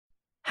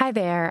Hi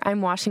there,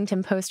 I'm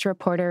Washington Post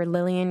reporter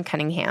Lillian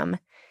Cunningham.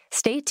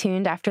 Stay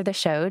tuned after the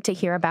show to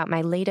hear about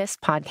my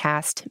latest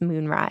podcast,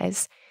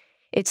 Moonrise.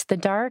 It's the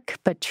dark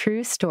but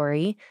true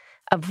story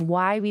of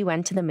why we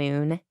went to the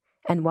moon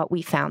and what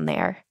we found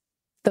there.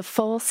 The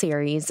full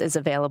series is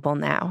available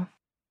now.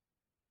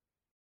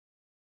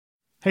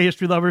 Hey,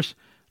 history lovers.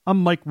 I'm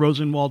Mike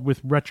Rosenwald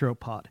with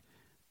Retropod,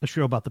 a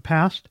show about the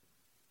past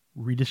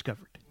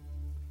rediscovered.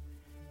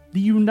 The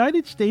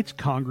United States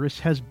Congress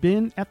has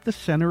been at the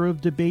center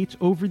of debates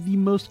over the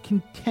most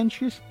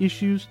contentious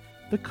issues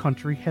the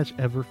country has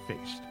ever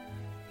faced: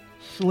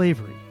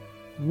 slavery,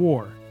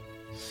 war,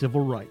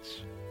 civil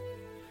rights.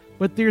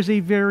 But there's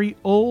a very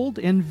old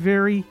and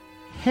very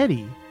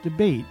heady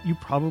debate you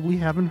probably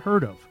haven't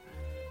heard of.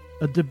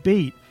 A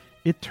debate,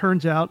 it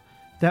turns out,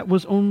 that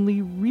was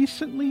only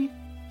recently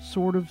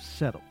sort of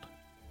settled.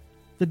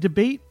 The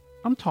debate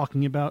I'm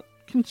talking about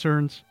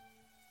concerns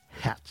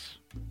hats.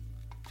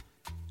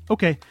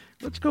 Okay,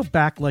 let's go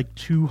back like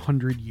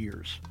 200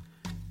 years.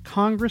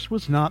 Congress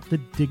was not the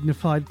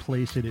dignified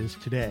place it is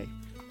today.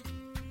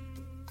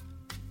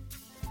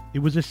 It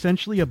was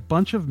essentially a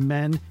bunch of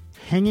men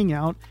hanging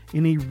out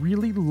in a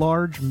really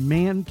large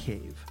man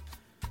cave.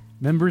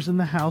 Members in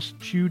the House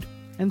chewed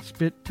and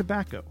spit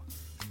tobacco.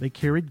 They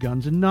carried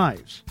guns and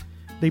knives.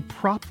 They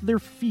propped their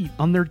feet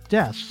on their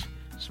desks,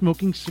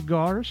 smoking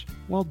cigars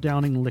while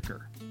downing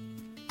liquor.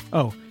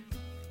 Oh,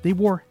 they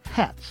wore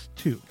hats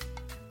too.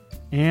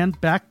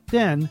 And back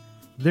then,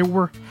 there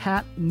were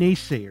hat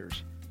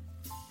naysayers.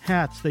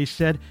 Hats, they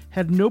said,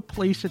 had no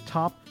place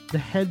atop the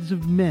heads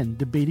of men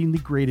debating the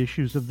great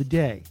issues of the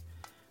day.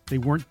 They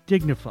weren't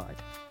dignified.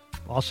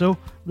 Also,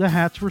 the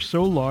hats were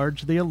so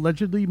large they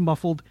allegedly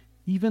muffled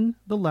even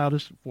the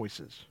loudest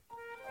voices.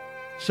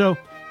 So,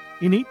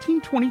 in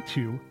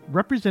 1822,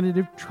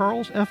 Representative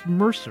Charles F.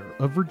 Mercer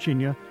of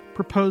Virginia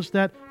proposed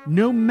that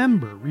no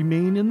member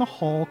remain in the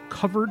hall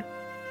covered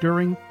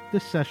during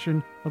the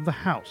session of the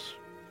House.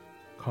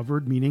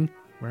 Covered meaning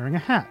wearing a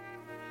hat.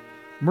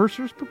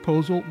 Mercer's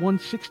proposal won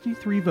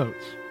 63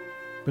 votes,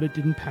 but it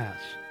didn't pass.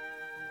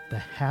 The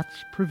hats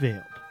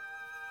prevailed.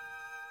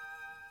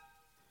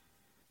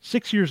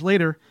 6 years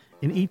later,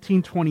 in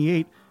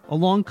 1828,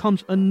 along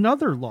comes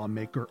another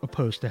lawmaker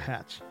opposed to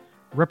hats,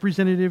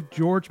 Representative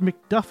George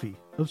McDuffie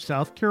of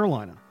South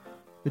Carolina,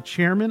 the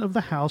chairman of the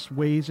House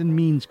Ways and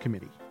Means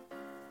Committee.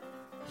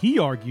 He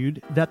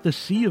argued that the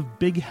sea of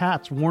big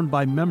hats worn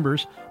by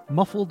members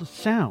muffled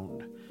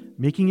sound,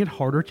 making it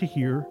harder to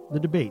hear the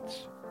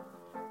debates.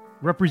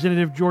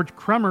 Representative George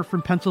Kremer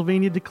from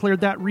Pennsylvania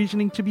declared that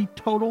reasoning to be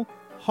total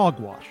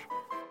hogwash.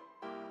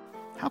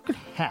 How could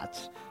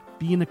hats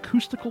be an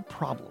acoustical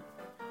problem?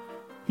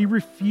 He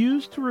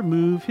refused to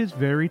remove his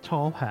very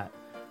tall hat,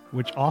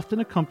 which often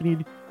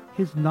accompanied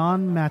his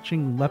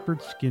non-matching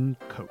leopard skin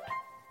coat.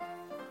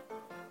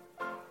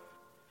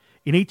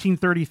 In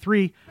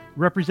 1833,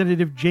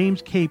 Representative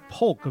James K.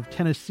 Polk of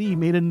Tennessee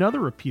made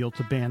another appeal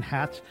to ban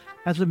hats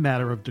as a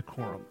matter of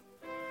decorum.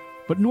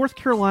 But North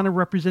Carolina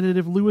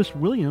Representative Lewis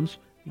Williams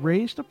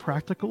raised a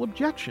practical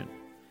objection.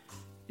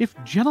 If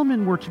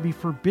gentlemen were to be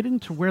forbidden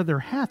to wear their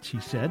hats,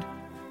 he said,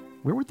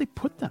 where would they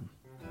put them?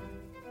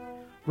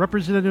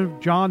 Representative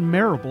John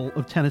Marrable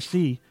of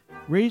Tennessee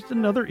raised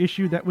another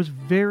issue that was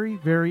very,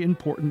 very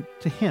important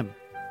to him: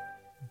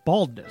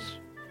 baldness.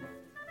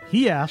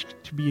 He asked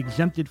to be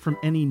exempted from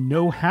any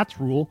no hats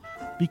rule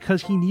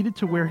because he needed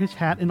to wear his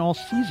hat in all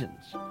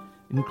seasons,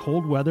 in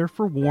cold weather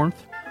for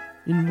warmth,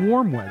 in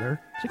warm weather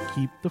to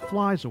keep the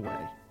flies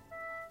away.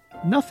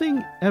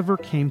 Nothing ever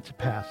came to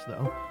pass,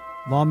 though.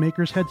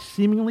 Lawmakers had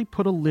seemingly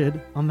put a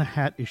lid on the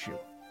hat issue.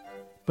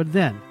 But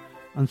then,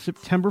 on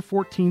September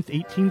 14,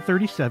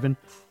 1837,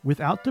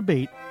 without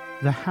debate,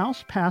 the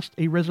House passed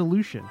a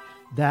resolution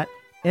that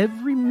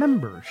every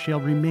member shall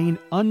remain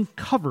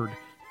uncovered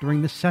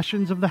during the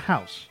sessions of the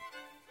House.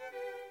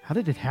 How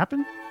did it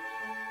happen?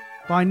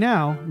 By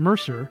now,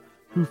 Mercer,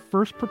 who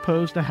first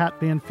proposed a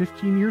hat ban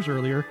 15 years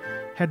earlier,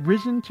 had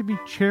risen to be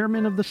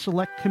chairman of the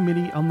Select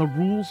Committee on the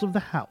Rules of the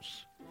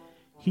House.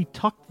 He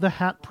tucked the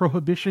hat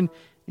prohibition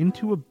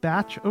into a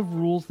batch of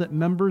rules that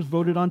members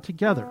voted on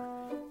together,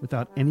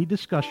 without any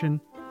discussion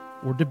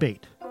or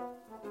debate.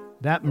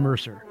 That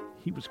Mercer,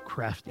 he was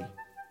crafty.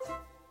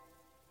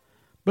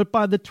 But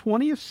by the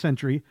 20th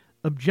century,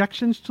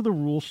 objections to the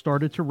rule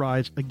started to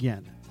rise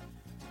again.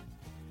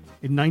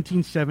 In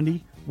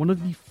 1970, one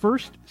of the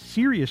first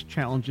serious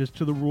challenges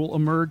to the rule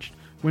emerged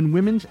when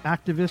women's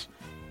activist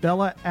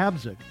Bella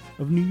Abzug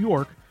of New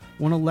York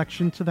won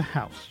election to the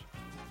House.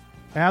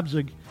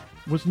 Abzug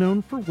was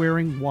known for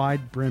wearing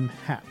wide-brim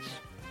hats.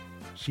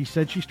 She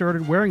said she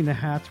started wearing the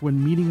hats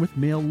when meeting with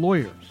male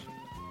lawyers.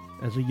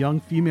 As a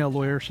young female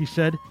lawyer, she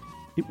said,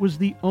 it was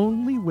the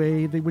only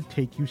way they would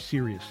take you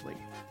seriously.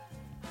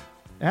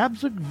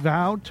 Abzug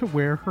vowed to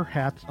wear her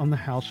hats on the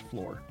House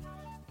floor,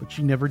 but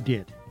she never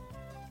did.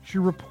 She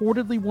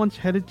reportedly once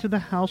headed to the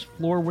House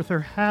floor with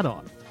her hat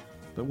on,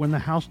 but when the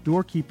House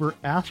doorkeeper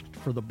asked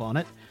for the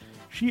bonnet,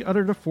 she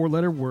uttered a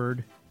four-letter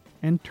word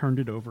and turned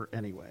it over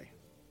anyway.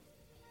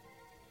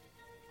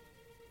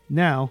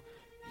 Now,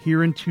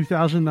 Here in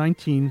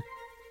 2019,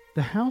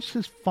 the House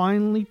has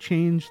finally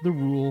changed the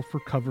rule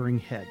for covering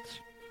heads.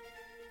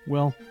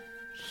 Well,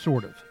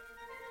 sort of.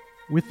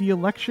 With the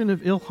election of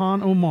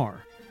Ilhan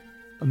Omar,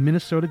 a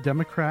Minnesota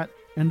Democrat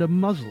and a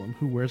Muslim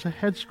who wears a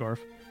headscarf,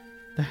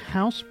 the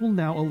House will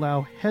now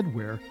allow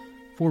headwear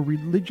for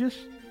religious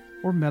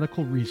or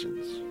medical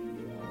reasons.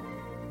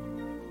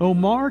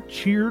 Omar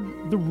cheered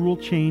the rule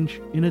change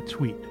in a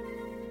tweet.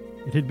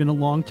 It had been a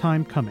long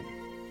time coming.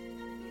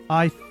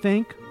 "I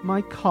thank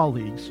my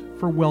colleagues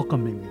for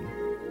welcoming me,"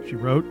 she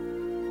wrote,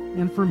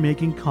 "and for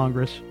making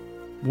Congress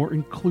more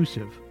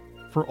inclusive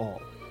for all."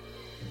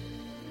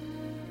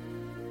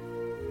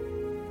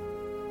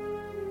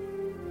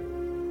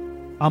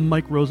 I'm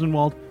Mike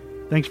Rosenwald.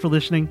 Thanks for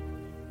listening.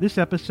 This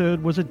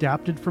episode was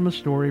adapted from a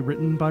story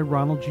written by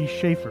Ronald G.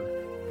 Schaefer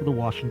for The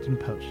Washington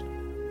Post.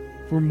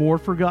 For more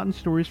forgotten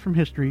stories from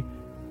history,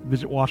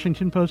 visit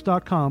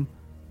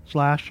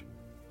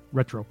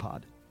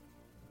washingtonpost.com/retropod.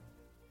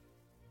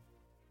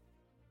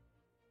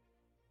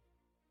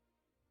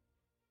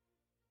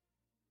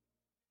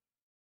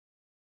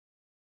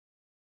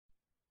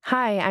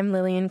 Hi, I'm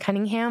Lillian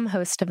Cunningham,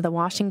 host of the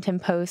Washington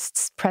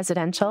Post's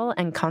presidential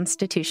and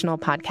constitutional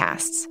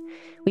podcasts.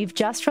 We've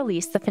just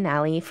released the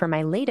finale for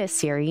my latest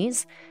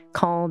series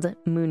called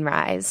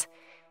Moonrise.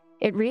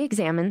 It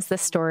re-examines the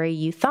story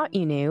you thought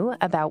you knew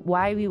about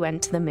why we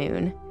went to the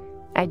moon.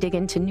 I dig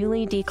into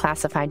newly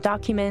declassified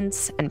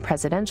documents and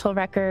presidential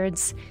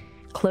records,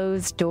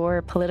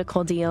 closed-door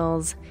political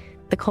deals,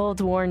 the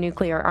Cold War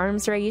nuclear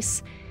arms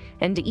race,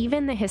 and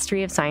even the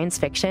history of science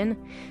fiction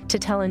to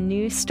tell a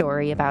new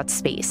story about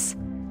space.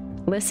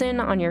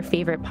 Listen on your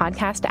favorite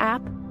podcast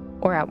app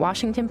or at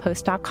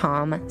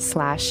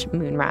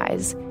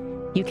washingtonpost.com/moonrise.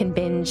 You can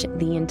binge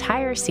the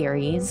entire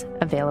series,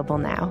 available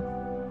now.